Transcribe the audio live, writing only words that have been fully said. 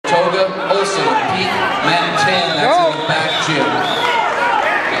person. Pete, Matt 10, that's in the back gym.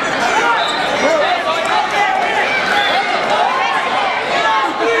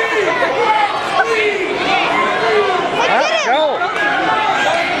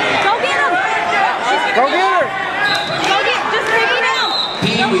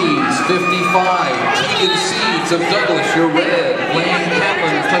 Pee-wees, 55. Tegan Seeds of Douglas, you're red. Lane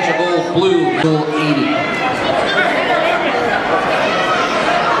Catlin, Touch of Gold, blue. 80.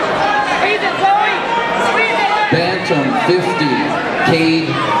 Bantam, 50.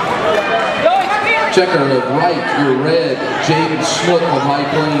 Cade. Checker of right, you're red. Jaden Snook of High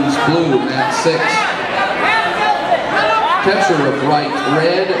Plains, blue. At 6. Catcher of right,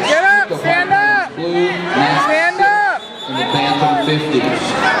 red. Get up, stand up. Blue. Stand up. In the Bantam 50s.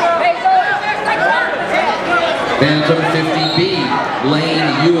 Bantam 50B, Lane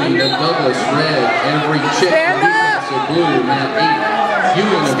Ewing of Douglas, red. Every chick of Newcastle, blue. Matt 8.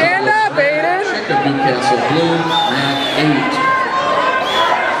 Ewing of Stand Douglas, up, red. Ayden. Chick of Newcastle, blue. Matt 8.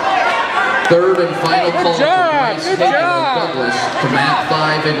 Third and final call for Bryce Hagan of Douglas to Matt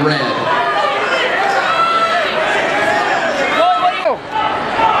 5 in red.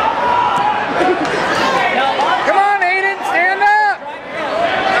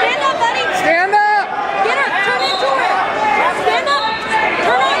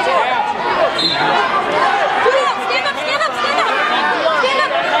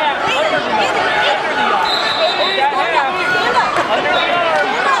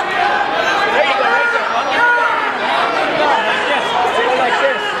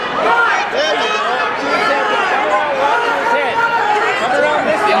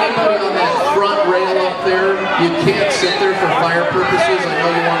 You can't sit there for fire purposes. I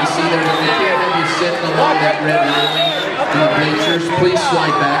know you want to see them, but we can't have you sitting along that red railing in the bleachers. Please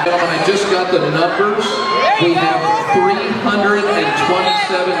slide back. I just got the numbers. We have 327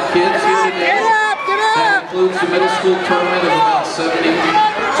 kids here today. That includes the middle school tournament of about 70.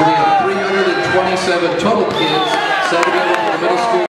 So we have 327 total kids, 70 in the middle school.